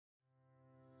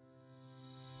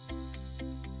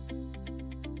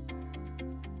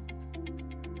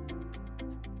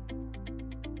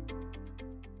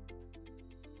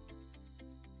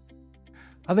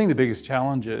I think the biggest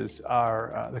challenges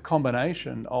are the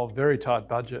combination of very tight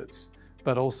budgets,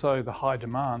 but also the high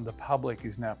demand the public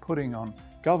is now putting on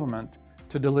government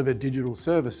to deliver digital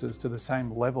services to the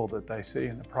same level that they see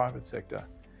in the private sector.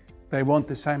 They want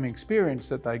the same experience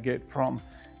that they get from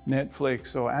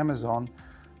Netflix or Amazon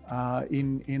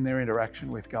in their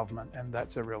interaction with government, and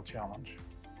that's a real challenge.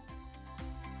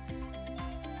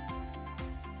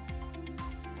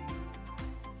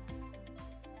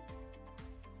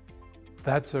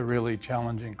 That's a really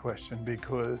challenging question,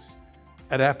 because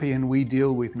at Appian we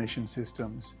deal with mission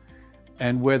systems,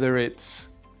 and whether it's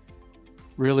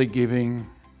really giving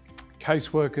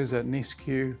caseworkers at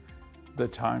NISCU the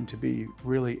time to be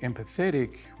really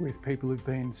empathetic with people who've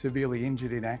been severely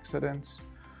injured in accidents,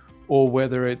 or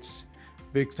whether it's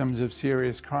victims of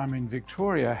serious crime in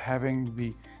Victoria having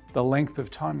the length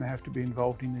of time they have to be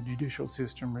involved in the judicial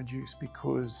system reduced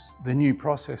because the new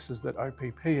processes that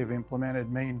OPP have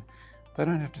implemented mean they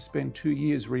don't have to spend 2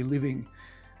 years reliving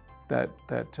that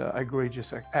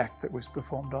egregious act that was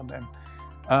performed on them.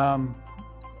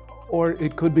 Or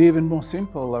it could be even more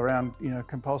simple around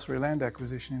compulsory land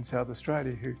acquisition in South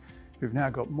Australia, who've now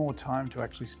got more time to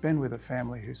actually spend with a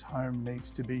family whose home needs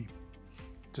to be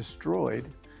destroyed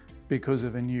because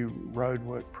of a new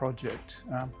roadwork project.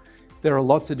 There are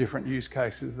lots of different use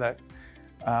cases that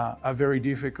are very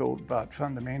difficult, but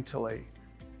fundamentally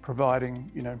providing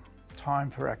time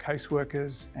for our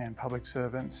caseworkers and public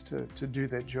servants to do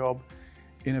their job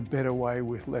in a better way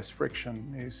with less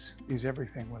friction is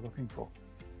everything we're looking for.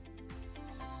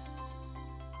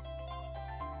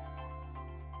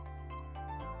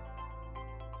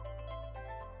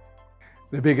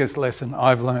 The biggest lesson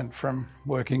I've learned from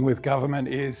working with government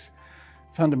is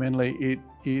fundamentally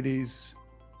it is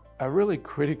a really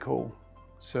critical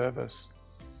service.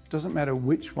 It doesn't matter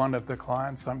which one of the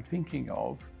clients I'm thinking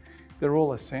of, they're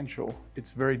all essential.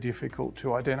 It's very difficult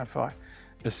to identify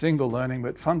a single learning,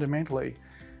 but fundamentally,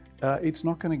 it's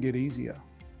not going to get easier.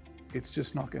 It's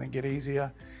just not going to get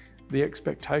easier. The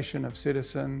expectation of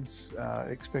citizens,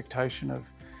 expectation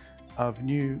of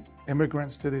new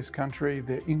immigrants to this country,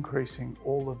 they're increasing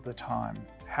all of the time.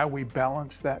 How we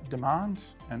balance that demand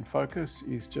and focus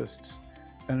is just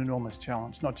an enormous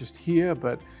challenge, not just here,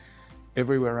 but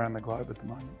everywhere around the globe at the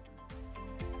moment.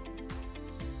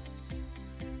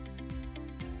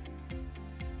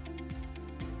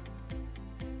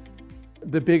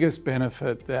 The biggest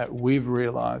benefit that we've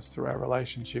realised through our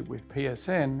relationship with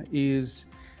PSN is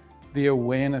the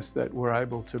awareness that we're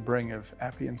able to bring of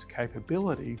Appian's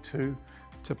capability to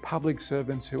public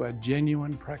servants who are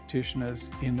genuine practitioners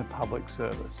in the public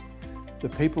service. The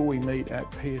people we meet at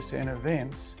PSN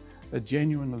events are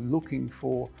genuinely looking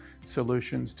for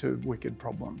solutions to wicked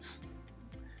problems.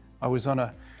 I was on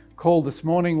a call this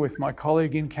morning with my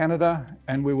colleague in Canada,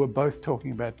 and we were both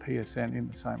talking about PSN in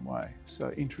the same way.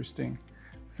 So interesting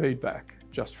feedback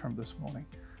just from this morning.